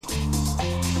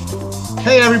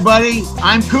Hey, everybody,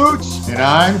 I'm Coots. And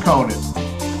I'm Conan.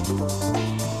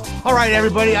 All right,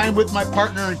 everybody, I'm with my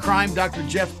partner in crime, Dr.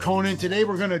 Jeff Conan. Today,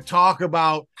 we're going to talk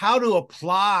about how to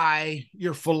apply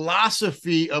your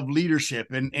philosophy of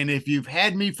leadership. And if you've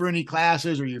had me for any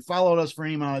classes or you followed us for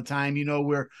any amount of time, you know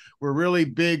we're really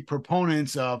big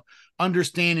proponents of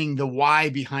understanding the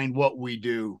why behind what we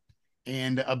do.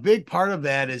 And a big part of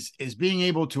that is being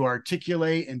able to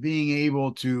articulate and being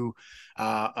able to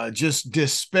just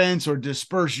dispense or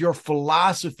disperse your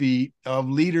philosophy of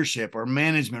leadership or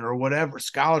management or whatever,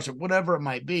 scholarship, whatever it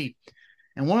might be.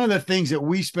 And one of the things that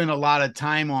we spend a lot of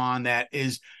time on that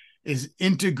is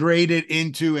integrated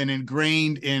into and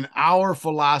ingrained in our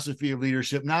philosophy of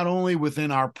leadership, not only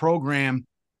within our program,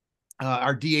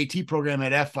 our DAT program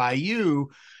at FIU,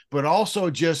 but also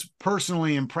just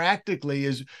personally and practically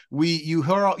is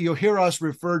you'll hear us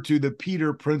refer to the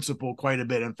Peter Principle quite a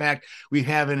bit. In fact, we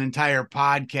have an entire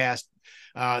podcast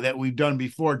that we've done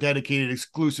before dedicated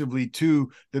exclusively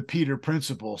to the Peter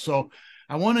Principle. So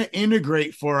I want to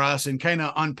integrate for us and kind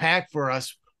of unpack for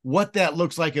us what that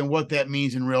looks like and what that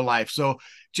means in real life. So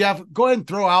Jeff, go ahead and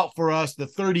throw out for us the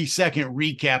 30-second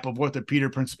recap of what the Peter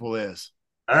Principle is.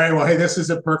 All right. Well, hey, this is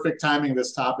a perfect timing of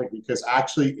this topic because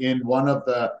actually in one of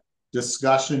the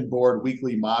discussion board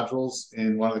weekly modules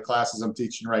in one of the classes I'm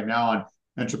teaching right now on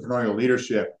entrepreneurial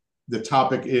leadership, the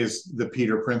topic is the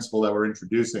Peter Principle that we're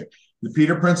introducing. The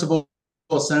Peter Principle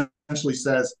essentially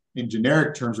says, in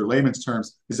generic terms or layman's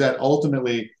terms, is that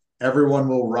ultimately everyone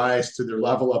will rise to their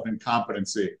level of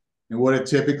incompetency. And what it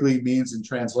typically means in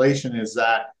translation is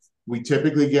that we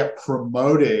typically get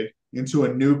promoted into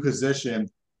a new position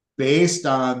based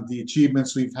on the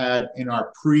achievements we've had in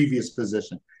our previous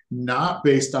position, not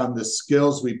based on the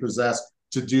skills we possess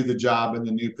to do the job in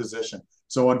the new position.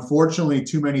 So unfortunately,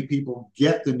 too many people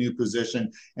get the new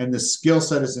position and the skill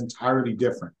set is entirely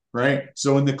different, right?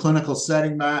 So in the clinical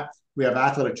setting, Matt, we have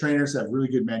athletic trainers that have really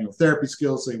good manual therapy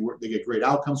skills. They get great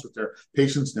outcomes with their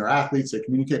patients and their athletes. They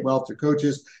communicate well with their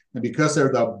coaches. And because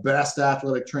they're the best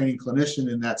athletic training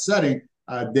clinician in that setting,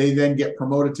 they then get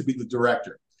promoted to be the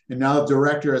director. And now the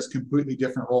director has completely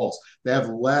different roles. They have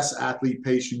less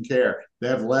athlete-patient care. They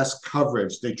have less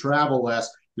coverage. They travel less.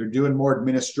 They're doing more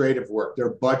administrative work.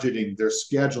 They're budgeting. They're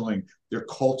scheduling. They're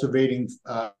cultivating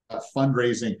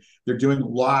fundraising. They're doing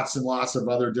lots and lots of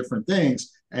other different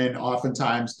things. And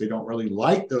oftentimes they don't really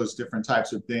like those different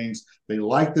types of things. They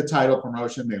like the title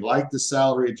promotion. They like the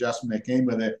salary adjustment that came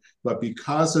with it. But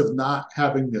because of not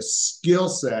having the skill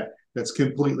set that's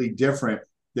completely different,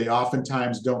 they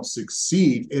oftentimes don't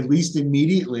succeed, at least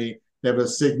immediately. They have a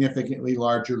significantly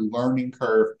larger learning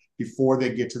curve before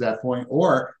they get to that point,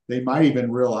 or they might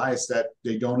even realize that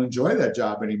they don't enjoy that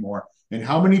job anymore. And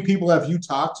how many people have you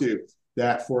talked to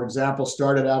that, for example,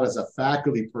 started out as a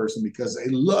faculty person because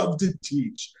they love to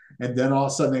teach, and then all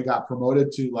of a sudden they got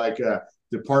promoted to like a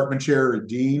department chair or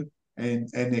dean, and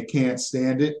they can't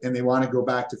stand it, and they want to go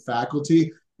back to faculty?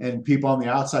 And people on the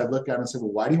outside look at them and say,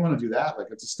 well, why do you want to do that? Like,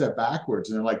 it's a step backwards.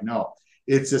 And they're like, no,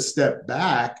 it's a step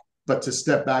back, but to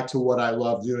step back to what I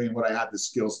love doing and what I have the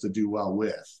skills to do well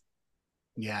with.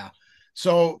 Yeah.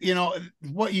 So,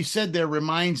 what you said there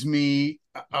reminds me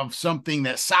of something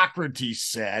that Socrates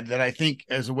said that I think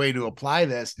as a way to apply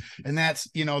this. And that's,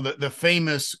 the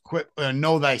famous quip,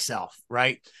 know thyself,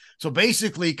 right? So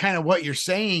basically kind of what you're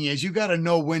saying is you got to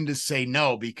know when to say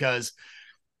no, because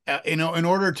in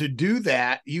order to do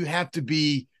that, you have to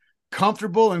be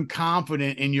comfortable and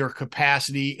confident in your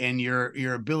capacity and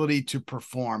your ability to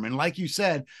perform. And like you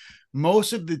said,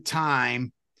 most of the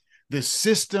time, the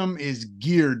system is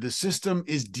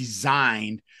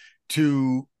designed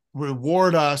to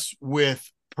reward us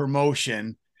with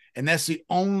promotion. And that's the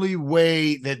only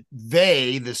way that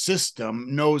the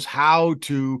system knows how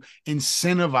to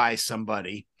incentivize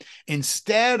somebody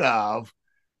instead of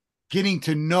getting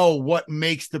to know what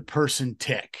makes the person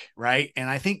tick, right? And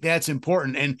I think that's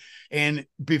important. And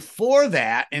before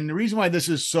that, and the reason why this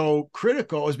is so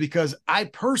critical is because I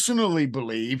personally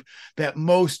believe that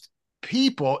most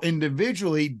people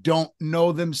individually don't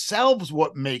know themselves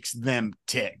what makes them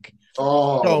tick.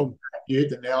 Oh, so, you hit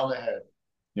the nail on the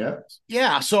head.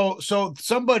 Yeah. So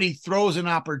somebody throws an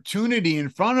opportunity in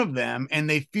front of them and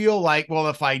they feel like, well,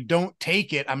 if I don't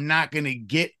take it, I'm not going to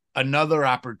get another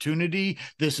opportunity.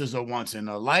 This is a once in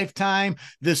a lifetime.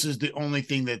 This is the only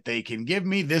thing that they can give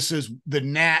me. This is the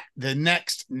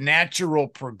next natural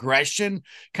progression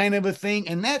kind of a thing.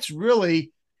 And that's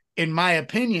really, in my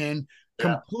opinion,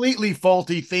 completely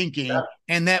faulty thinking.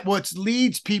 And that what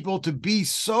leads people to be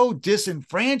so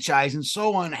disenfranchised and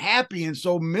so unhappy and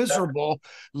so miserable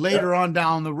later on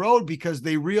down the road, because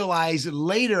they realize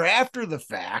later after the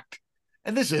fact,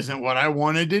 and this isn't what I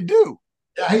wanted to do.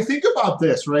 I think about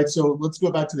this, right? So let's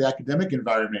go back to the academic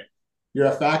environment. You're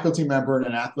a faculty member in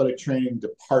an athletic training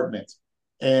department,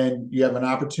 and you have an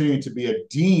opportunity to be a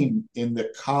dean in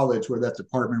the college where that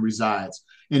department resides.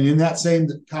 And in that same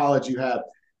college, you have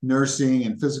nursing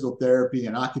and physical therapy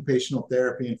and occupational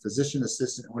therapy and physician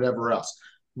assistant and whatever else.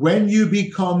 When you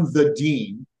become the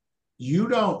dean, you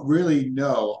don't really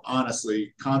know,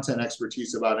 honestly, content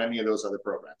expertise about any of those other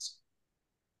programs.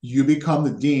 You become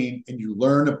the dean and you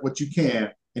learn what you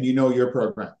can and you know your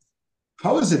program.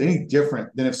 How is it any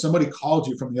different than if somebody called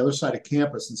you from the other side of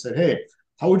campus and said, hey,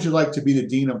 how would you like to be the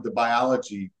dean of the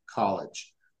biology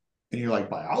college? And you're like,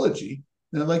 biology?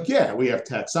 And they're like, yeah, we have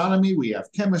taxonomy, we have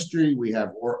chemistry, we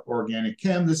have organic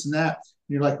chem, this and that.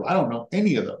 And you're like, well, I don't know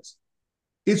any of those.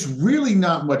 It's really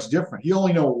not much different. You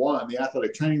only know one, the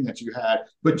athletic training that you had,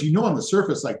 but you know on the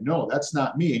surface, like, no, that's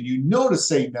not me. And you know to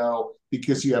say no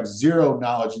because you have zero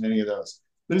knowledge in any of those.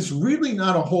 But it's really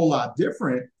not a whole lot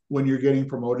different when you're getting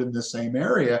promoted in the same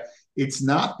area. It's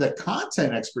not the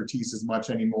content expertise as much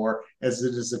anymore as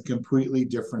it is a completely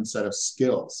different set of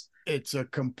skills. It's a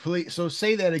complete, so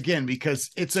say that again, because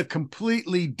it's a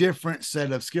completely different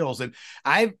set of skills. And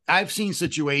I've seen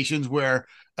situations where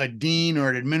a dean or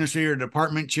an administrator or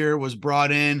department chair was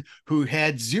brought in who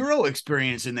had zero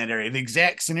experience in that area. The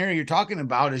exact scenario you're talking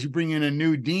about is you bring in a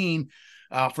new dean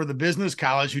for the business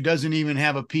college who doesn't even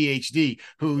have a PhD,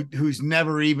 who's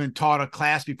never even taught a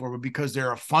class before, but because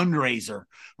they're a fundraiser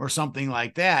or something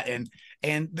like that.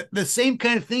 And the same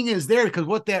kind of thing is there, because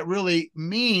what that really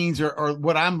means, or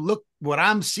what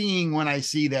I'm seeing when I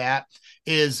see that,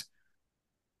 is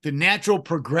the natural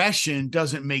progression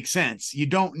doesn't make sense. You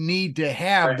don't need to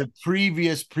have the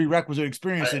previous prerequisite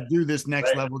experience to do this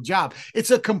next level job. It's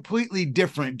a completely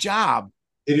different job.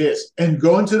 It is. And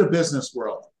go into the business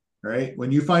world, right?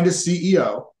 When you find a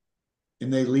CEO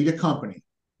and they lead a company,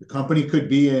 the company could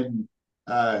be in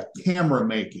camera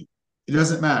making. It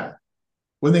doesn't matter.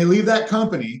 When they leave that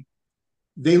company,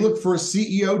 they look for a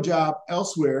CEO job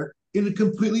elsewhere in a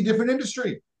completely different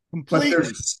industry. But their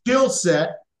skill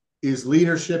set is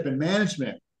leadership and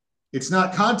management. It's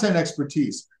not content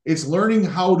expertise. It's learning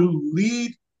how to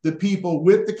lead the people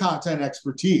with the content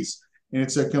expertise. And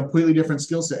it's a completely different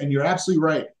skill set. And you're absolutely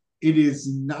right. It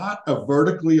is not a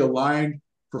vertically aligned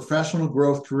professional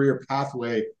growth career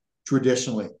pathway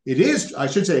traditionally. It is, I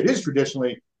should say it is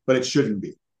traditionally, but it shouldn't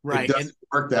be. Right. It doesn't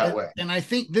work that way. And I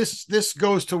think this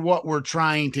goes to what we're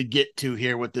trying to get to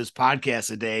here with this podcast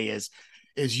today is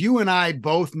you and I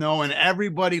both know, and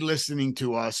everybody listening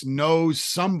to us knows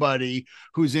somebody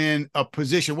who's in a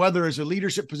position, whether it's a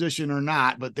leadership position or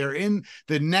not, but they're in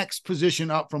the next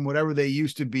position up from whatever they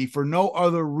used to be for no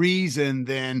other reason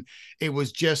than it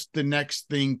was just the next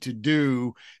thing to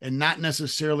do, and not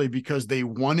necessarily because they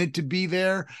wanted to be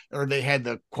there or they had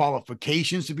the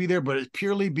qualifications to be there, but it's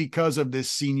purely because of this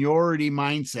seniority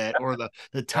mindset or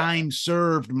the time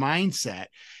served mindset.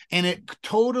 And it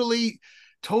totally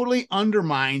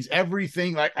undermines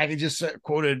everything. Like I just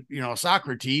quoted,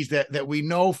 Socrates, that we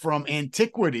know from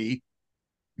antiquity,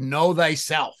 know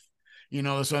thyself,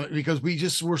 so because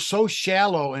we're so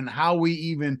shallow in how we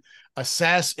even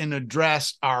assess and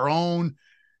address our own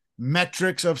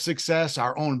metrics of success,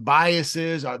 our own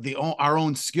biases, our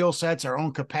own skill sets, our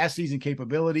own capacities and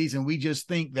capabilities. And we just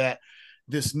think that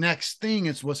this next thing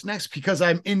is what's next because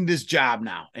I'm in this job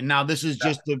now. And now this is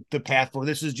just the path forward.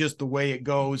 This is just the way it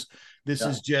goes. This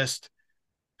is just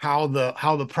how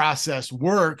the process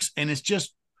works. And it's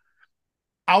just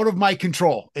out of my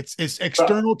control. It's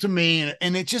external to me.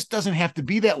 And it just doesn't have to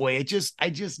be that way. I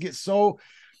just get so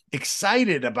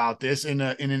excited about this in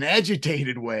an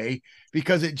agitated way,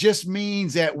 because it just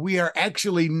means that we are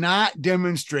actually not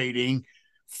demonstrating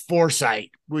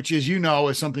foresight, which is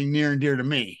something near and dear to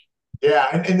me. Yeah.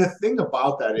 And the thing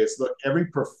about that is, look, every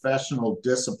professional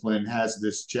discipline has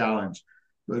this challenge,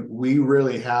 but we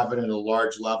really have it at a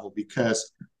large level,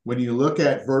 because when you look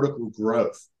at vertical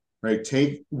growth, right,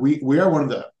 we are one of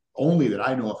the only that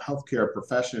I know of healthcare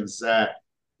professions that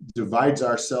divides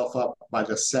ourselves up by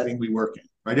the setting we work in,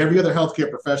 right? Every other healthcare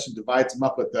profession divides them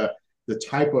up with the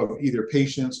type of either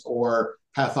patients or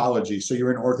pathology. So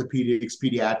you're in orthopedics,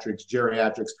 pediatrics,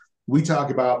 geriatrics. We talk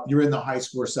about you're in the high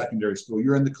school or secondary school,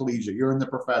 you're in the collegiate, you're in the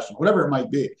professional, whatever it might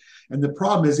be. And the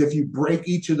problem is, if you break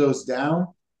each of those down,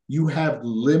 you have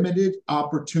limited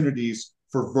opportunities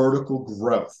for vertical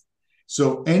growth.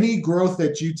 So any growth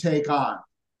that you take on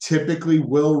typically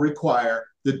will require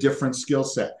the different skill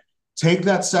set. Take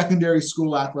that secondary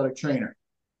school athletic trainer.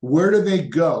 Where do they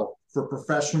go for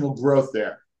professional growth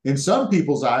there? In some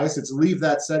people's eyes, it's leave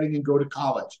that setting and go to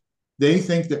college. They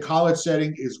think the college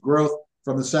setting is growth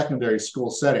from the secondary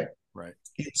school setting. Right.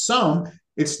 In some,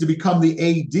 It's to become the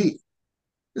AD.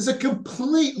 It's a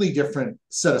completely different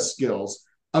set of skills,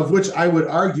 of which I would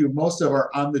argue most of our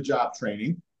on-the-job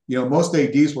training. Most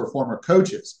ADs were former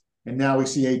coaches, and now we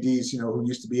see ADs, who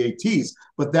used to be ATs,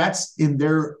 but that's in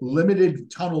their limited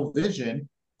tunnel vision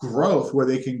growth where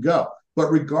they can go.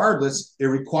 But regardless, it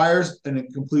requires a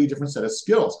completely different set of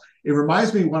skills. It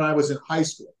reminds me when I was in high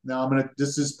school. Now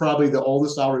this is probably the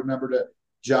oldest I'll remember to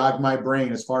jog my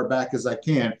brain as far back as I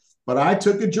can, but I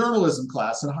took a journalism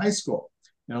class in high school.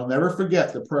 And I'll never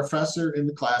forget, the professor in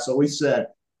the class always said,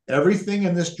 everything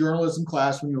in this journalism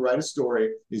class when you write a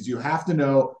story is you have to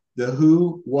know the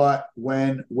who, what,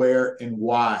 when, where, and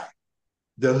why.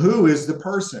 The who is the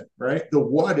person, right? The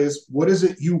what is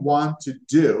it you want to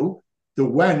do? The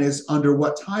when is under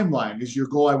what timeline is your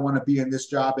goal? I want to be in this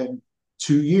job in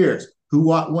 2 years. Who,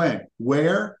 what, when,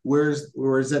 where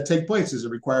does that take place? Does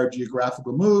it require a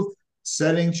geographical move,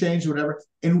 setting change, whatever?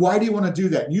 And why do you want to do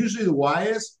that? Usually the why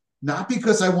is not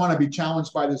because I want to be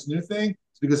challenged by this new thing.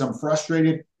 It's because I'm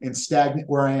frustrated and stagnant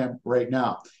where I am right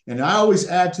now. And I always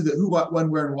add to the who, what,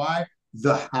 when, where, and why,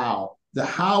 the how. The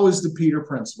how is the Peter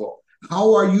principle.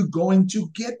 How are you going to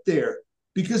get there?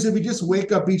 Because if you just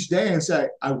wake up each day and say,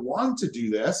 I want to do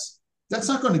this, that's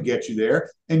not going to get you there.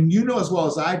 And you know as well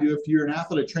as I do, if you're an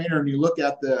athletic trainer and you look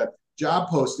at the job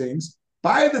postings,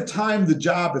 by the time the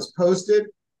job is posted,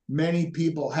 many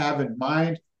people have in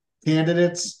mind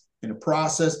candidates in a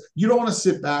process. You don't want to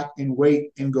sit back and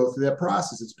wait and go through that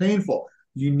process. It's painful.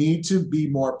 You need to be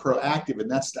more proactive, and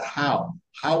that's the how.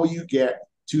 How will you get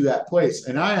to that place?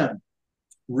 And I am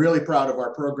really proud of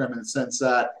our program in the sense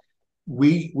that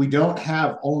we don't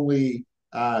have only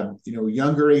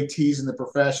younger ATs in the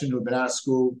profession who have been out of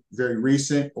school very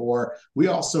recent, or we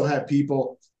also have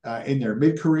people in their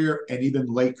mid-career and even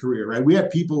late career, right? We have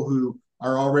people who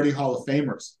are already Hall of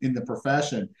Famers in the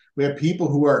profession. We have people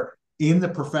who are in the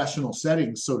professional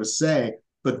setting, so to say,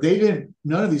 but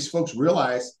none of these folks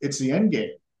realize it's the end game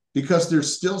because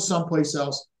there's still someplace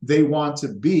else they want to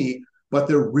be, but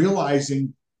they're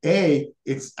realizing A,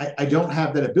 I don't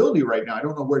have that ability right now. I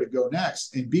don't know where to go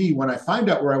next. And B, when I find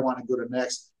out where I want to go to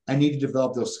next, I need to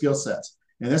develop those skill sets.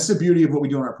 And that's the beauty of what we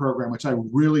do in our program, which I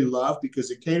really love because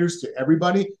it caters to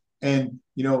everybody. And,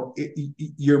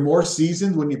 you're more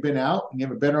seasoned when you've been out and you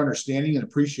have a better understanding and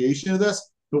appreciation of this.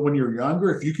 But when you're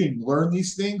younger, if you can learn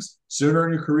these things sooner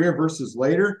in your career versus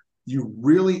later, you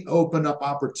really open up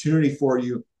opportunity for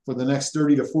you for the next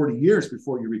 30 to 40 years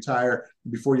before you retire,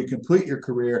 before you complete your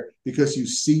career, because you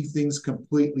see things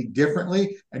completely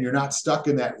differently and you're not stuck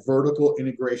in that vertical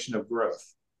integration of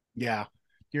growth. Yeah.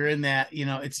 You're in that,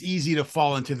 it's easy to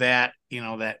fall into that,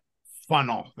 that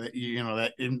funnel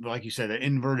that, like you said, that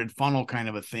inverted funnel kind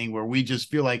of a thing where we just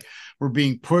feel like we're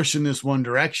being pushed in this one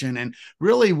direction. And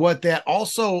really what that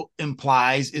also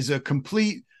implies is a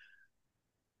complete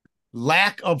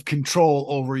lack of control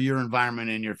over your environment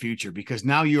and your future, because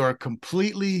now you are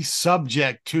completely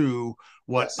subject to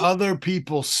what other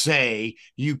people say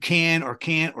you can or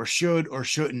can't or should or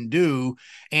shouldn't do.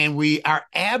 And we are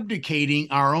abdicating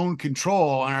our own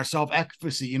control and our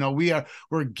self-efficacy.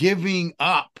 We're giving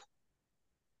up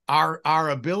our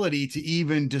ability to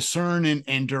even discern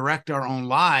and direct our own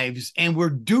lives, and we're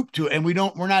duped to it, and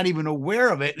we're not even aware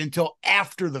of it until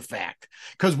after the fact,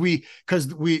 because we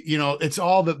it's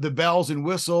all the bells and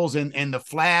whistles and the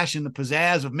flash and the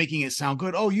pizzazz of making it sound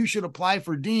good. Oh, you should apply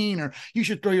for dean, or you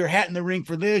should throw your hat in the ring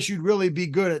for this, you'd really be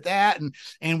good at that.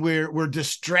 And we're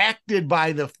distracted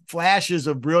by the flashes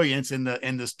of brilliance and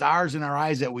the stars in our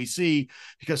eyes that we see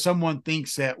because someone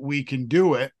thinks that we can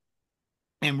do it.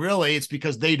 And really, it's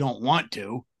because they don't want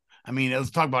to. I mean, let's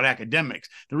talk about academics.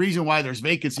 The reason why there's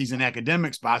vacancies in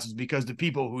academic spots is because the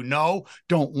people who know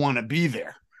don't want to be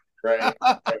there. Right.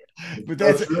 But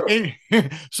that's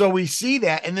so we see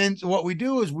that. And then what we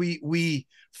do is we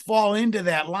fall into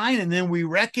that line, and then we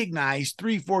recognize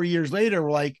 3-4 years later,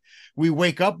 we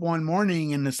wake up one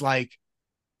morning and it's like,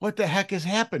 what the heck is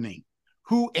happening?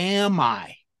 Who am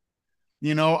I?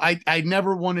 I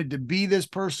never wanted to be this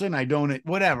person. I don't,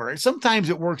 whatever. Sometimes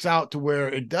it works out to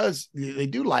where they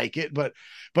do like it, but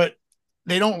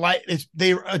they don't like it.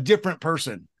 They're a different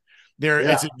person.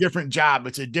 It's a different job.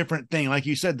 It's a different thing. Like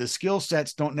you said, the skill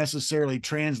sets don't necessarily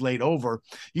translate over.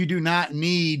 You do not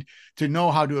need to know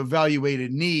how to evaluate a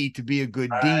need to be a good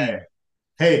dean.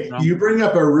 Hey, you bring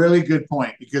up a really good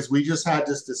point, because we just had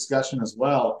this discussion as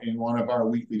well in one of our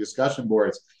weekly discussion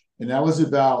boards, and that was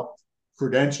about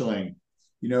credentialing.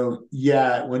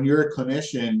 When you're a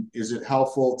clinician, is it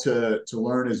helpful to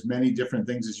learn as many different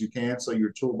things as you can so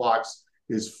your toolbox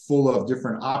is full of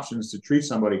different options to treat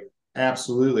somebody?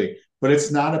 Absolutely. But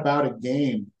it's not about a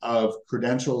game of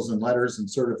credentials and letters and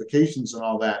certifications and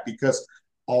all that, because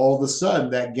all of a sudden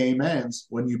that game ends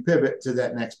when you pivot to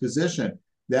that next position.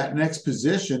 That next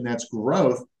position, that's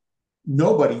growth.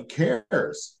 Nobody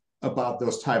cares about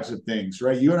those types of things,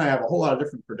 right? You and I have a whole lot of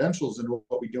different credentials in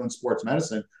what we do in sports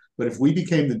medicine. But if we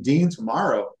became the dean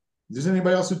tomorrow, there's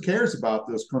anybody else who cares about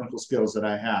those clinical skills that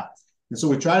I have? And so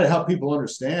we try to help people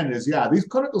understand is, yeah, these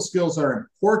clinical skills are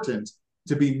important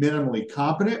to be minimally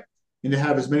competent and to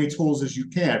have as many tools as you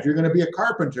can. If you're going to be a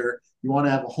carpenter, you want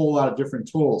to have a whole lot of different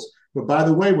tools. But by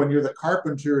the way, when you're the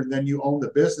carpenter and then you own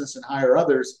the business and hire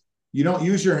others, you don't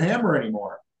use your hammer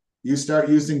anymore. You start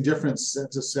using different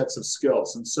sets of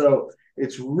skills. And so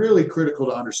it's really critical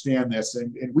to understand this.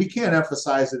 And we can't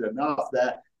emphasize it enough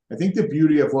that I think the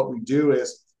beauty of what we do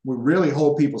is we really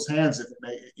hold people's hands, if it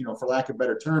may, for lack of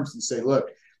better terms, and say, look,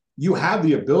 you have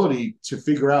the ability to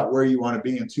figure out where you want to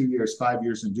be in 2 years, 5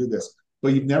 years, and do this,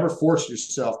 but you've never forced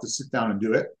yourself to sit down and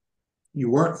do it. You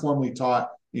weren't formally taught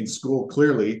in school,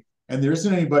 clearly, and there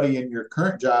isn't anybody in your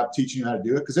current job teaching you how to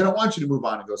do it because they don't want you to move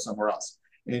on and go somewhere else.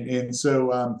 And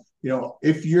so,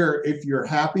 if you're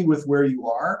happy with where you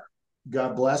are,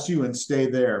 God bless you and stay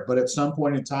there. But at some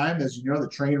point in time, as you know, the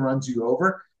train runs you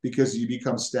over because you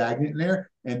become stagnant in there.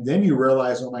 And then you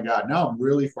realize, oh my God, now I'm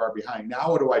really far behind.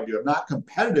 Now what do I do? I'm not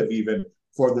competitive even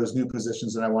for those new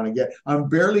positions that I want to get. I'm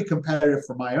barely competitive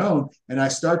for my own. And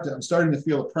I'm starting to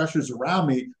feel the pressures around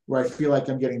me where I feel like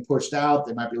I'm getting pushed out.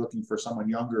 They might be looking for someone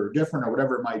younger or different or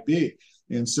whatever it might be.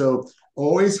 And so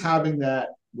always having that,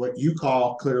 what you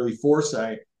call clearly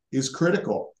foresight, is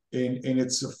critical. And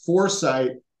it's a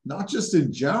foresight, not just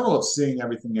in general of seeing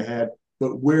everything ahead,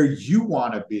 but where you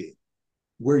want to be.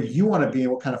 Where you want to be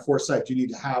and what kind of foresight you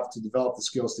need to have to develop the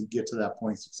skills to get to that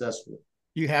point successfully.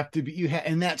 You have to be,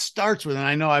 and that starts with, and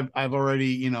I know I've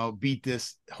already, beat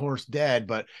this horse dead,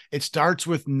 but it starts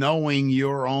with knowing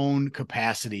your own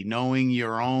capacity, knowing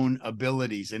your own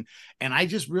abilities. And I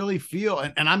just really feel,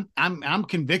 and I'm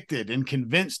convicted and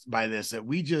convinced by this, that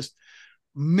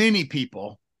many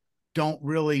people don't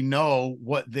really know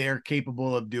what they're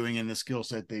capable of doing in the skill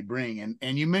set they bring.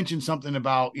 And you mentioned something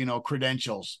about,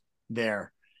 credentials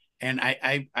there. And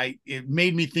it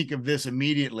made me think of this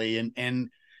immediately. And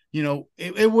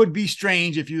it would be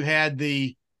strange if you had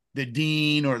the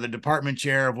dean or the department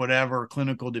chair of whatever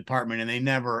clinical department and they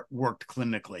never worked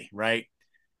clinically, right?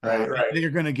 Right. They're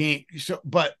going to gain. So,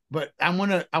 but I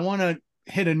want to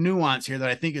hit a nuance here that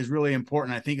I think is really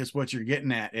important. I think it's what you're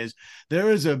getting at is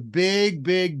there is a big,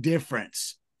 big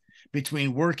difference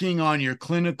between working on your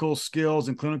clinical skills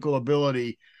and clinical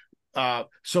ability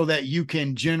so that you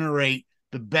can generate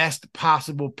the best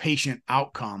possible patient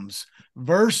outcomes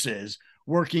versus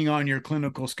working on your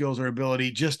clinical skills or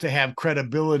ability just to have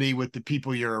credibility with the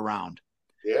people you're around.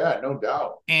 Yeah, no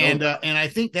doubt. And I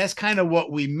think that's kind of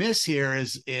what we miss here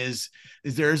is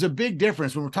there's a big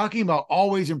difference when we're talking about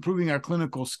always improving our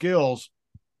clinical skills.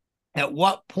 At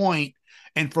what point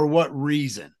and for what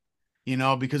reason?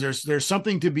 Because there's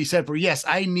something to be said for, yes,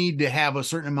 I need to have a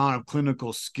certain amount of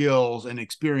clinical skills and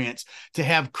experience to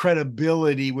have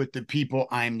credibility with the people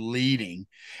I'm leading.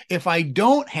 If I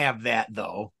don't have that,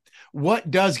 though, what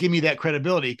does give me that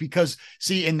credibility? Because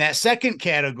see, in that second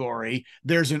category,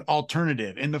 there's an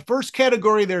alternative. In the first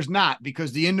category, there's not,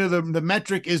 because the end of the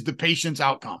metric is the patient's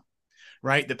outcome,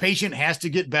 right? The patient has to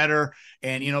get better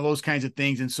and, those kinds of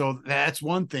things. And so that's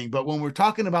one thing. But when we're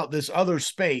talking about this other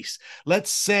space, let's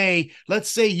say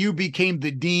you became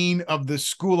the dean of the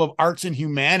School of Arts and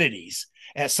Humanities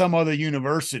at some other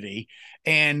university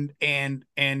and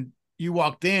you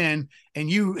walked in and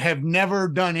you have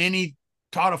never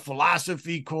taught a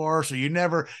philosophy course, or you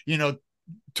never,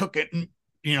 took it,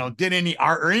 did any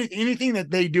art or anything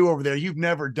that they do over there. You've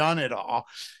never done it all.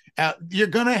 You're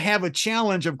going to have a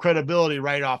challenge of credibility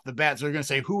right off the bat. So they're going to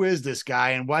say, who is this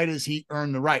guy and why does he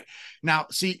earn the right? Now,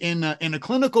 see, in a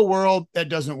clinical world, that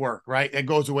doesn't work, right? That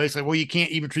goes away. It's like, well, you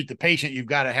can't even treat the patient. You've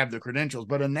got to have the credentials.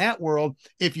 But in that world,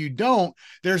 if you don't,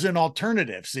 there's an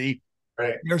alternative. See,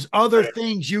 right. There's other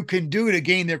things you can do to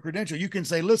gain their credential. You can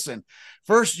say, listen,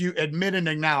 first you admit and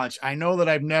acknowledge, I know that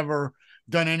I've never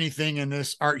done anything in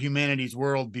this art humanities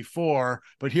world before,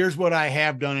 but here's what I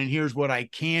have done and here's what I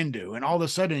can do. And all of a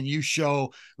sudden you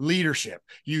show leadership,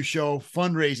 you show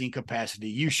fundraising capacity,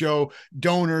 you show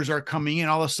donors are coming in.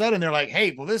 All of a sudden they're like,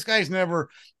 hey, well, this guy's never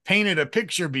painted a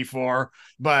picture before,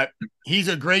 but he's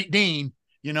a great dean,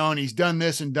 and he's done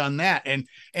this and done that.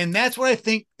 And that's what I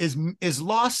think is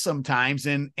lost sometimes.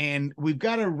 And we've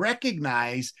got to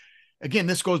recognize, again,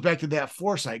 this goes back to that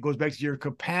foresight, goes back to your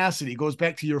capacity, goes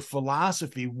back to your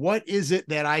philosophy. What is it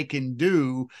that I can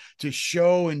do to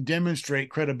show and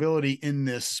demonstrate credibility in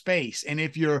this space? And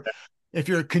if you're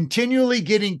continually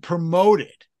getting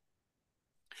promoted,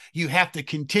 You have to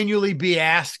continually be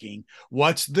asking,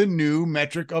 what's the new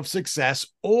metric of success,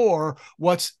 or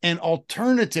what's an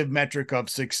alternative metric of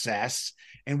success,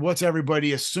 and what's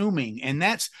everybody assuming? And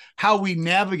that's how we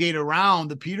navigate around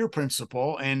the Peter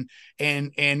Principle and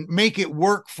make it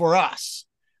work for us.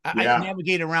 Yeah.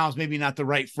 Navigate around is maybe not the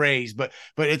right phrase, but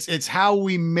it's how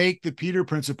we make the Peter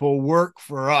Principle work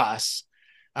for us,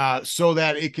 so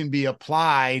that it can be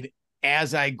applied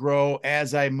as I grow,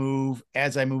 as I move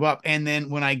up. And then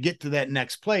when I get to that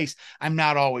next place, I'm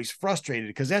not always frustrated,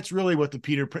 because that's really what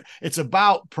it's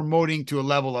about, promoting to a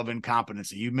level of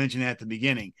incompetency. You mentioned that at the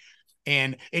beginning,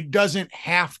 and it doesn't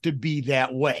have to be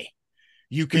that way.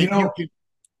 You can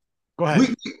go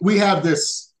ahead. We have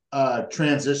this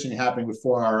transition happening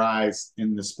before our eyes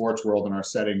in the sports world, in our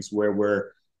settings, where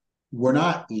we're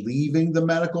not leaving the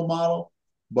medical model,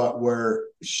 but we're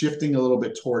shifting a little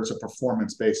bit towards a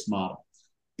performance-based model.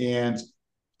 And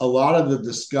a lot of the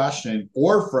discussion,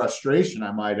 or frustration,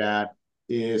 I might add,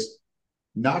 is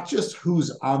not just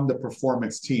who's on the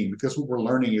performance team, because what we're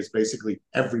learning is basically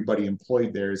everybody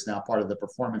employed there is now part of the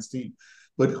performance team,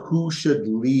 but who should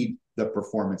lead the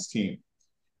performance team.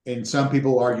 And some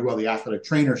people argue, well, the athletic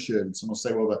trainer should, and some will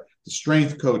say, well, the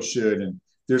strength coach should. And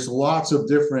there's lots of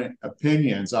different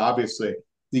opinions, obviously.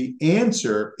 The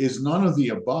answer is none of the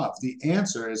above. The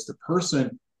answer is the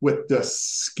person with the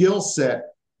skill set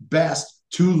best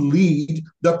to lead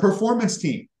the performance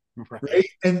team. Right?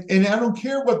 And I don't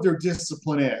care what their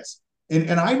discipline is.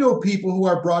 And I know people who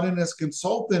are brought in as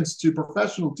consultants to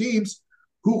professional teams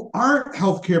who aren't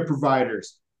healthcare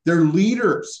providers. They're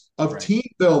leaders of team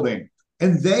building,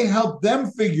 and they help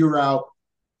them figure out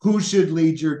who should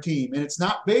lead your team. And it's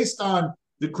not based on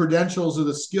the credentials or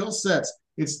the skill sets.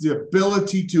 It's the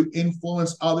ability to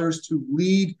influence others, to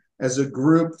lead as a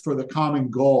group for the common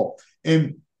goal.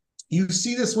 And you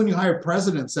see this when you hire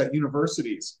presidents at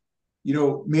universities.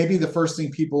 Maybe the first thing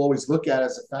people always look at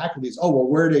as a faculty is, oh, well,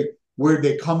 where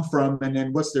they come from, and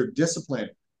then what's their discipline.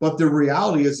 But the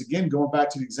reality is, again, going back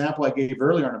to the example I gave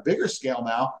earlier on a bigger scale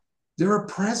now, they're a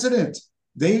president.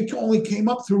 They only came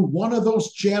up through one of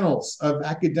those channels of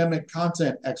academic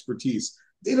content expertise.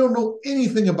 They don't know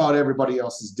anything about everybody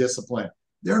else's discipline.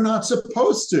 They're not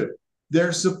supposed to.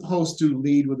 They're supposed to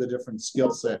lead with a different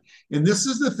skill set. And this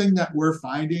is the thing that we're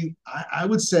finding. I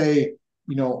would say,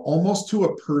 almost to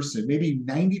a person, maybe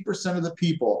 90% of the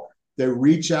people that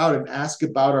reach out and ask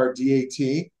about our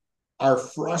DAT are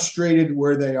frustrated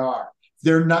where they are.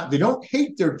 They don't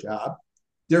hate their job.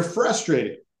 They're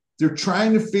frustrated. They're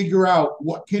trying to figure out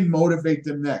what can motivate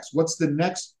them next. What's the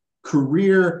next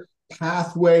career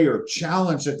pathway or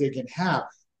challenge that they can have?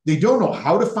 They don't know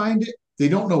how to find it. They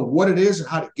don't know what it is or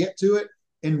how to get to it.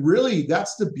 And really,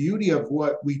 that's the beauty of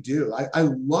what we do. I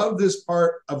love this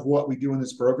part of what we do in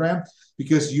this program,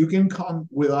 because you can come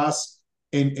with us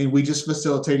and we just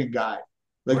facilitate and guide.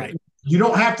 You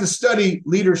don't have to study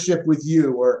leadership with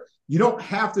you, or you don't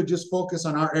have to just focus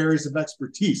on our areas of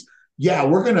expertise. Yeah,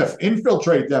 we're going to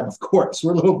infiltrate them, of course.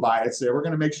 We're a little biased there. We're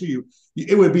going to make sure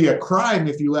it would be a crime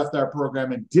if you left our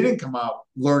program and didn't come out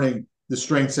learning the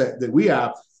strengths that we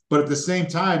have. But at the same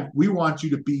time, we want you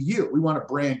to be you. We want to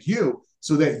brand you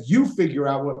so that you figure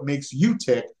out what makes you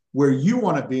tick, where you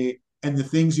want to be, and the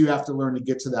things you have to learn to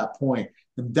get to that point.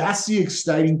 And that's the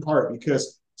exciting part,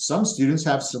 because some students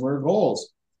have similar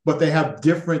goals, but they have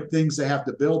different things they have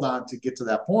to build on to get to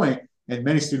that point. And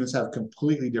many students have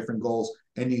completely different goals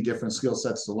and need different skill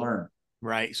sets to learn.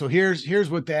 Right. So here's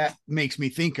what that makes me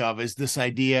think of, is this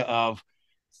idea of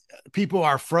people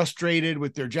are frustrated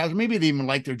with their jobs. Maybe they even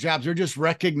like their jobs. They're just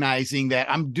recognizing that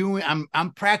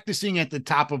I'm practicing at the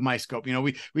top of my scope.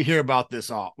 We hear about this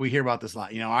all. We hear about this a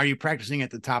lot. Are you practicing at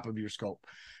the top of your scope?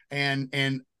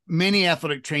 And many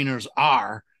athletic trainers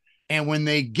are. And when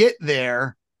they get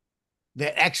there,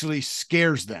 that actually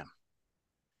scares them.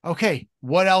 Okay,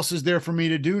 what else is there for me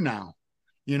to do now?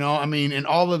 And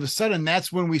all of a sudden,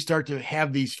 that's when we start to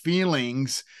have these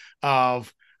feelings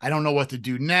of, I don't know what to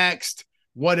do next.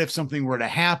 What if something were to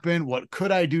happen? What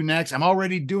could I do next? I'm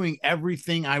already doing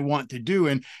everything I want to do.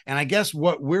 And I guess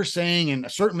what we're saying, and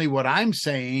certainly what I'm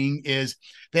saying, is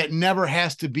that never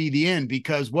has to be the end,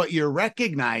 because what you're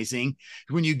recognizing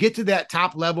when you get to that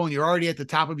top level and you're already at the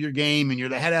top of your game and you're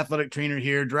the head athletic trainer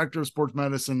here, director of sports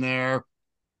medicine there,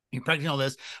 you're practicing all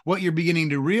this, what you're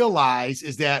beginning to realize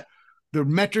is that the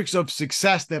metrics of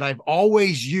success that I've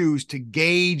always used to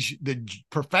gauge the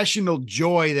professional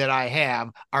joy that I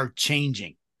have are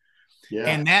changing. Yeah.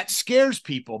 And that scares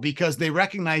people, because they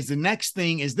recognize the next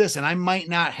thing is this, and I might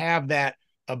not have that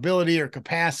ability or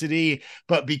capacity,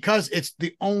 but because it's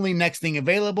the only next thing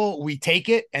available, we take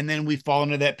it, and then we fall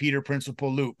into that Peter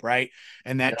Principle loop, right?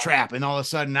 And that trap. And all of a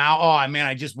sudden now, oh man,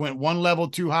 I just went one level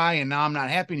too high and now I'm not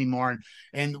happy anymore.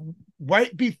 And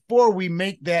right before we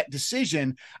make that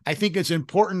decision, I think it's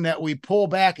important that we pull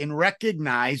back and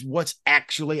recognize what's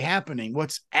actually happening.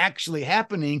 What's actually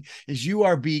happening is you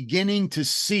are beginning to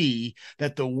see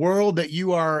that the world that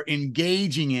you are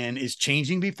engaging in is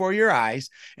changing before your eyes.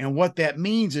 And what that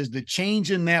means is the change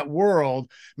in that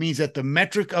world means that the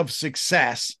metric of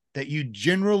success that you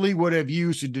generally would have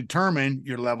used to determine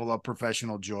your level of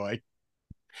professional joy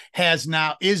is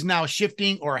now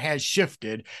shifting or has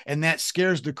shifted, and that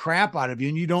scares the crap out of you,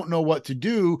 and you don't know what to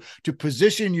do to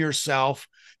position yourself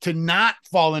to not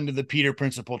fall into the Peter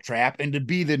Principle trap and to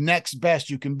be the next best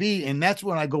you can be. And that's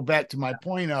when I go back to my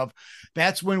point of,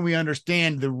 that's when we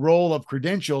understand the role of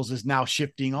credentials is now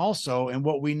shifting also. And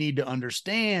what we need to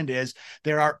understand is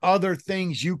there are other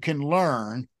things you can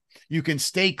learn. You can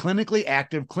stay clinically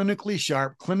active, clinically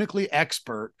sharp, clinically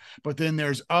expert, but then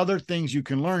there's other things you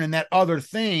can learn. And that other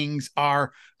things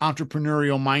are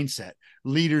entrepreneurial mindset,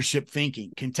 leadership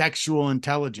thinking, contextual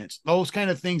intelligence, those kind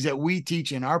of things that we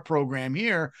teach in our program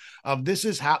here. This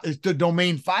is how it's the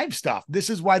domain 5 stuff. This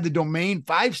is why the domain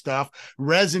 5 stuff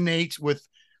resonates with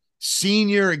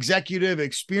senior executive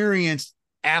experienced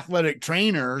athletic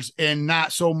trainers and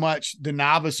not so much the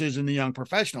novices and the young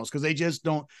professionals, because they just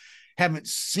haven't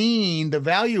seen the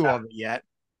value of it yet.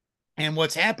 And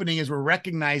what's happening is we're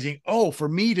recognizing, oh, for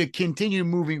me to continue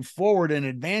moving forward and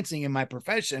advancing in my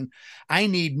profession, I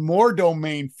need more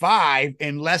domain 5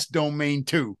 and less domain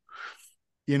 2,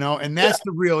 and that's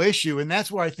the real issue. And that's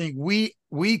where I think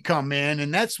we come in,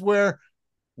 and that's where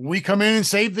we come in and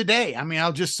save the day. I mean,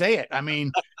 I'll just say it. I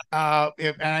mean,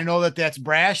 and I know that that's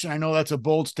brash, and I know that's a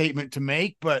bold statement to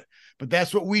make, but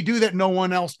that's what we do that no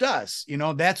one else does.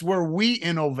 That's where we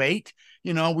innovate.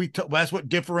 That's what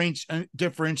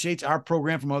differentiates our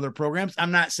program from other programs.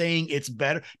 I'm not saying it's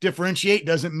better. Differentiate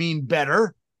doesn't mean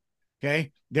better.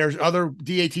 Okay. There's other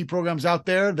DAT programs out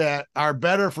there that are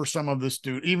better for some of the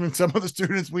students. Even some of the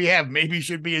students we have maybe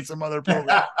should be in some other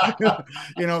program.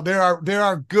 There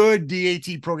are good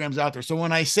DAT programs out there. So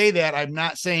when I say that, I'm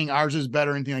not saying ours is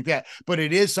better or anything like that, but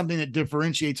it is something that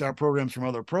differentiates our programs from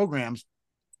other programs.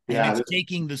 And it's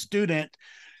taking the student,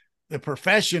 the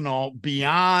professional,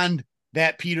 beyond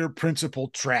that Peter Principle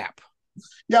trap.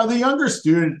 Yeah, the younger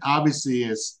student obviously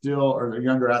is still, or the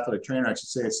younger athletic trainer, I should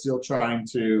say, is still trying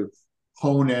to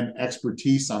hone in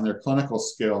expertise on their clinical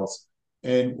skills.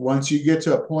 And once you get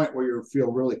to a point where you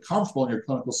feel really comfortable in your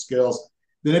clinical skills,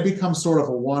 then it becomes sort of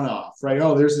a one-off, right?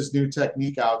 Oh, there's this new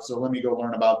technique out, so let me go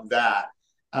learn about that.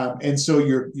 And so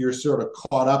you're sort of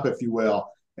caught up, if you will.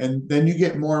 And then you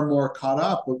get more and more caught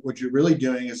up, but what you're really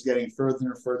doing is getting further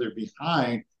and further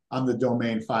behind on the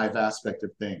domain 5 aspect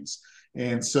of things.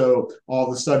 And so all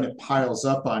of a sudden it piles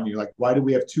up on you. Like, why do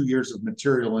we have 2 years of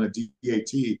material in a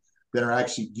DAT that are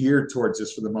actually geared towards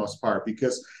this for the most part?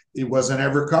 Because it wasn't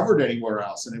ever covered anywhere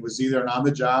else. And it was either an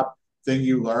on-the-job thing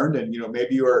you learned, and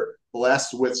maybe you were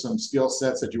blessed with some skill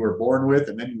sets that you were born with,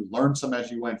 and then you learned some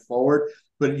as you went forward,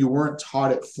 but you weren't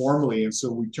taught it formally. And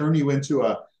so we turn you into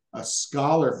a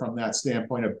scholar from that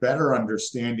standpoint of better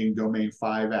understanding domain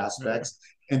 5 aspects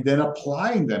and then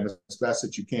applying them as best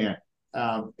that you can.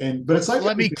 But it's like,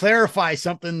 let me clarify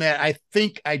something that I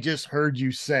think I just heard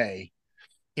you say.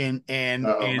 Am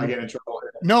I getting in trouble?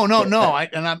 No.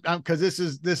 I'm because this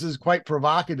is quite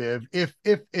provocative. If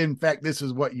in fact this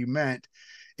is what you meant,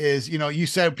 is you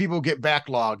said people get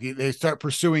backlogged. They start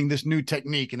pursuing this new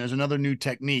technique, and there's another new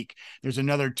technique. There's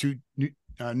another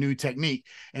new technique,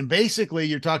 and basically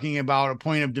you're talking about a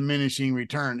point of diminishing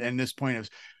return. And this point of,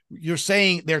 you're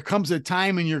saying there comes a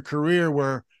time in your career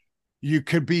where you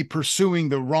could be pursuing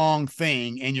the wrong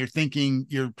thing, and you're thinking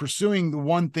you're pursuing the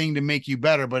one thing to make you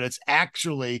better, but it's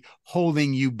actually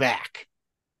holding you back.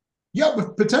 Yeah,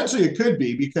 but potentially it could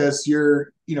be, because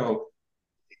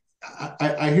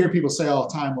I hear people say all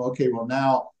the time, well, okay, well,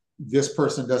 now this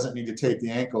person doesn't need to tape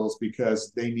the ankles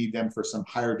because they need them for some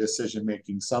higher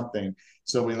decision-making something.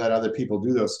 So we let other people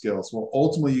do those skills. Well,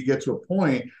 ultimately you get to a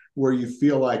point where you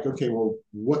feel like, okay, well,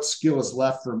 what skill is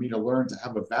left for me to learn to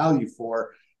have a value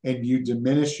for? And you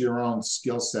diminish your own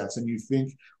skill sets, and you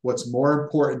think what's more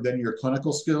important than your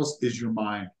clinical skills is your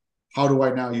mind. How do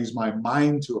I now use my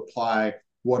mind to apply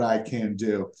what I can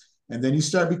do? And then you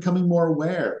start becoming more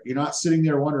aware. You're not sitting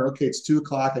there wondering, okay, it's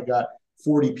 2:00. I got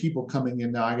 40 people coming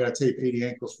in now. I got to tape 80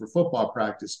 ankles for football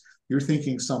practice. You're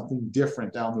thinking something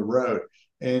different down the road.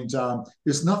 And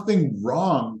there's nothing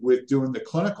wrong with doing the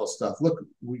clinical stuff. Look,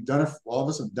 we've done it. All of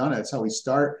us have done it. It's how we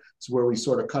start. It's where we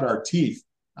sort of cut our teeth.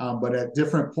 But at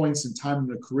different points in time in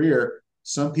the career,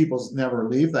 some people never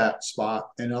leave that spot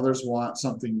and others want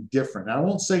something different. I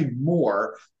won't say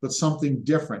more, but something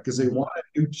different because they want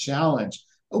a new challenge.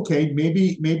 Okay,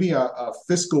 maybe a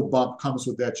fiscal bump comes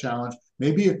with that challenge.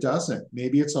 Maybe it doesn't.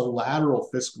 Maybe it's a lateral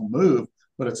fiscal move,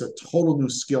 but it's a total new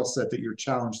skill set that you're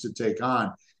challenged to take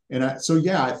on. So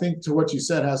yeah, I think to what you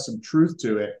said has some truth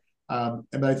to it.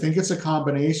 And I think it's a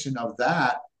combination of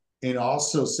that and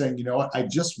also saying, you know what, I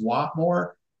just want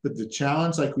more. But the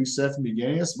challenge, like we said from the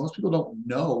beginning, is most people don't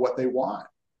know what they want.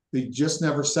 They just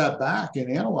never sat back and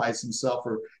analyzed themselves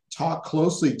or talked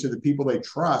closely to the people they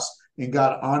trust and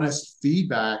got honest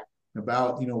feedback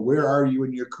about, you know, where are you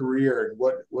in your career and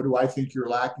what do I think you're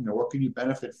lacking or what can you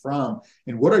benefit from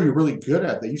and what are you really good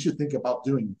at that you should think about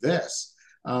doing this.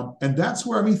 And that's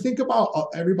where, I mean, think about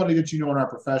everybody that you know in our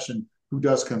profession who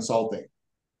does consulting.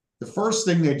 The first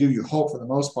thing they do, you hope for the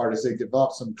most part, is they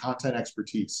develop some content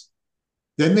expertise.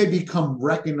 Then they become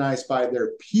recognized by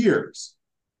their peers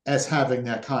as having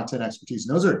that content expertise.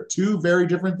 And those are two very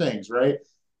different things, right?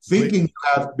 Thinking you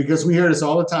have, because we hear this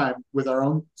all the time with our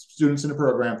own students in the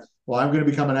program, well, I'm going to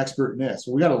become an expert in this.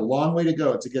 Well, we got a long way to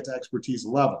go to get to expertise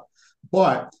level.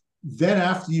 But then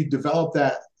after you develop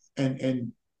that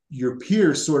and your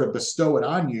peers sort of bestow it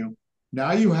on you,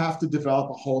 now you have to develop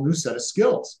a whole new set of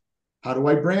skills. How do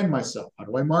I brand myself? How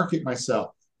do I market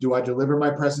myself? Do I deliver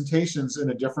my presentations in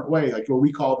a different way? Like what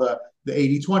we call the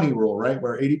 80-20 rule, right?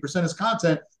 Where 80% is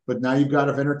content, but now you've got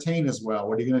to entertain as well.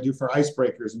 What are you going to do for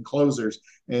icebreakers and closers?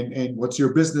 And what's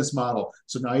your business model?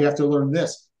 So now you have to learn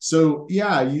this. So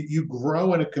yeah, you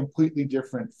grow in a completely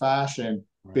different fashion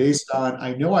based on,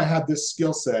 I know I have this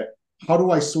skill set. How do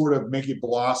I sort of make it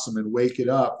blossom and wake it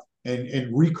up and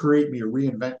recreate me or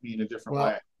reinvent me in a different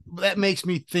way? That makes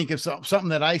me think of something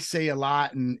that I say a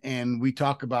lot and we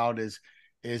talk about is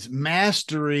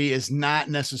mastery is not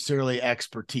necessarily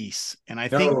expertise. And I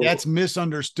think that's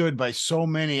misunderstood by so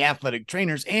many athletic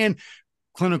trainers and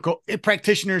clinical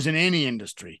practitioners in any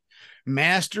industry.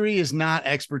 Mastery is not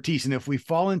expertise. And if we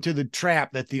fall into the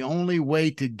trap that the only way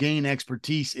to gain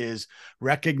expertise is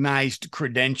recognized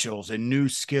credentials and new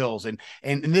skills, and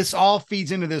this all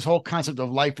feeds into this whole concept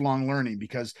of lifelong learning,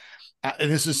 because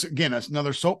this is, again,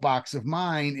 another soapbox of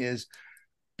mine, is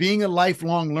being a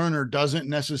lifelong learner doesn't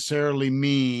necessarily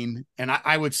mean, and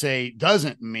I would say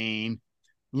doesn't mean,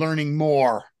 learning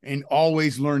more and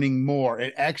always learning more.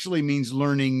 It actually means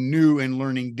learning new and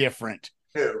learning different.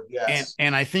 Yes.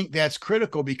 And I think that's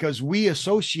critical because we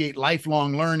associate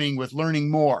lifelong learning with learning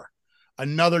more,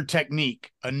 another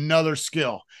technique, another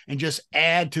skill, and just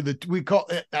add to we call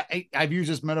it, I've used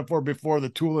this metaphor before, the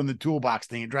tool in the toolbox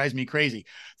thing. It drives me crazy.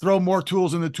 Throw more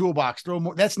tools in the toolbox, throw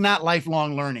more. That's not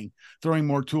lifelong learning, throwing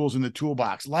more tools in the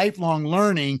toolbox. Lifelong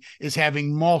learning is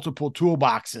having multiple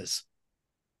toolboxes,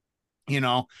 you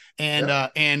know,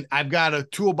 and I've got a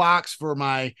toolbox for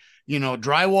my,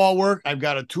 drywall work. I've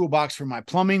got a toolbox for my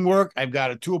plumbing work. I've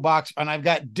got a toolbox, and I've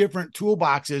got different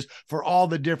toolboxes for all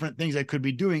the different things I could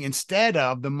be doing, instead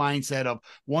of the mindset of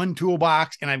one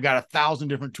toolbox and I've got 1,000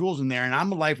 different tools in there. And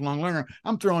I'm a lifelong learner.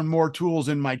 I'm throwing more tools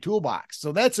in my toolbox.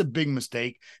 So that's a big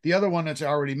mistake. The other one that's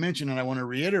already mentioned, and I want to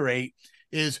reiterate,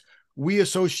 is we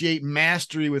associate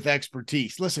mastery with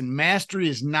expertise. Listen, mastery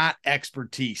is not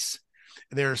expertise.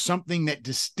 There's something that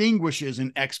distinguishes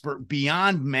an expert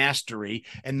beyond mastery,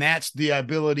 and that's the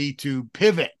ability to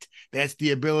pivot. That's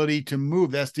the ability to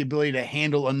move. That's the ability to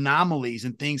handle anomalies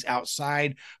and things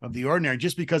outside of the ordinary.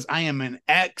 Just because I am an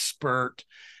expert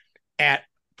at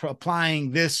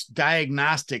applying this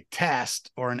diagnostic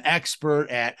test, or an expert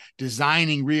at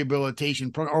designing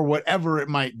rehabilitation program, or whatever it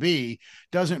might be,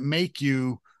 doesn't make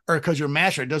you, or because you're a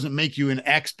master, it doesn't make you an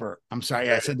expert. I'm sorry,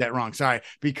 I said that wrong. Sorry.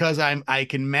 Because I've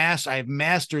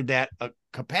mastered that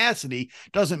capacity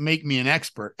doesn't make me an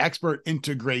expert. Expert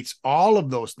integrates all of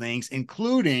those things,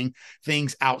 including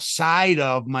things outside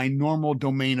of my normal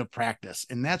domain of practice.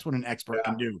 And that's what an expert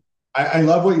can do. I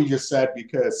love what you just said,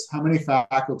 because how many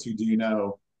faculty do you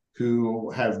know who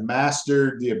have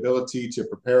mastered the ability to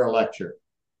prepare a lecture?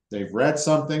 They've read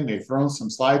something, they've thrown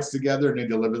some slides together, and they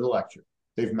deliver the lecture.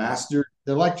 They've mastered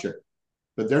the lecture,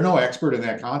 but they're no expert in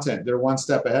that content. They're one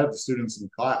step ahead of the students in the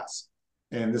class.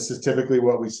 And this is typically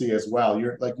what we see as well.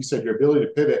 Like you said, your ability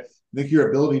to pivot, I think your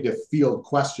ability to field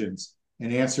questions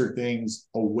and answer things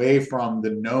away from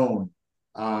the known,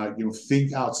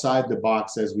 think outside the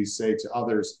box, as we say to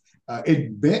others.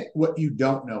 Admit what you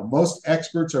don't know. Most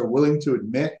experts are willing to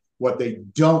admit what they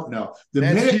don't know.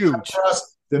 That's huge.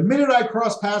 The minute I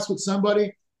cross paths with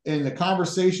somebody and the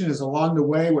conversation is along the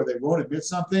way where they won't admit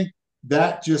something,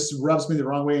 that just rubs me the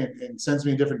wrong way and sends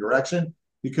me in a different direction,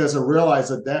 because I realize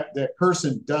that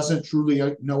person doesn't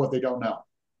truly know what they don't know.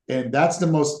 And that's the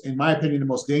most, in my opinion, the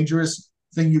most dangerous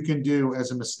thing you can do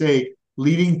as a mistake,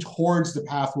 leading towards the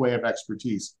pathway of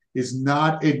expertise, is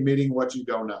not admitting what you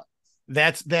don't know.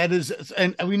 That is,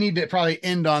 and we need to probably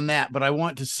end on that, but I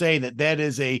want to say that that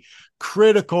is a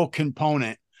critical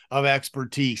component of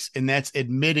expertise, and that's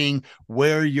admitting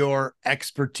where your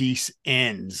expertise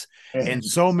ends. And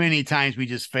so many times we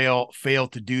just fail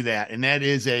to do that, and that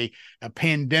is a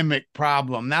pandemic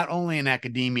problem, not only in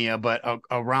academia but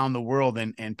around the world,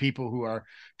 and people who are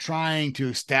trying to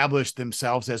establish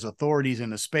themselves as authorities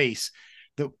in a space.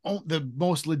 The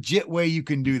most legit way you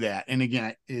can do that, and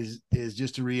again, is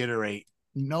just to reiterate,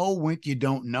 know what you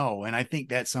don't know. And I think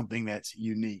that's something that's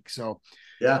unique. So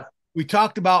yeah, we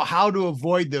talked about how to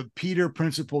avoid the Peter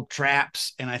Principle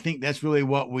traps, and I think that's really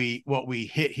what we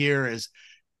hit here. Is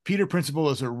Peter Principle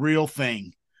is a real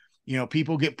thing. You know,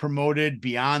 people get promoted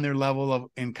beyond their level of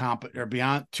incompetence, or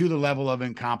beyond to the level of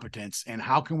incompetence. And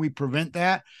how can we prevent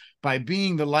that? By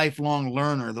being the lifelong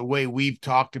learner, the way we've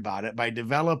talked about it, by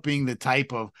developing the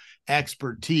type of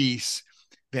expertise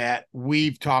that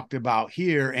we've talked about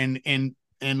here, and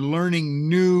learning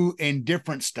new and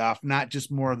different stuff, not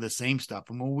just more of the same stuff.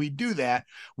 And when we do that,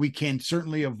 we can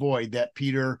certainly avoid that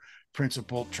Peter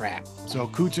Principle trap. So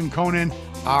Coots and Conan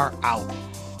are out.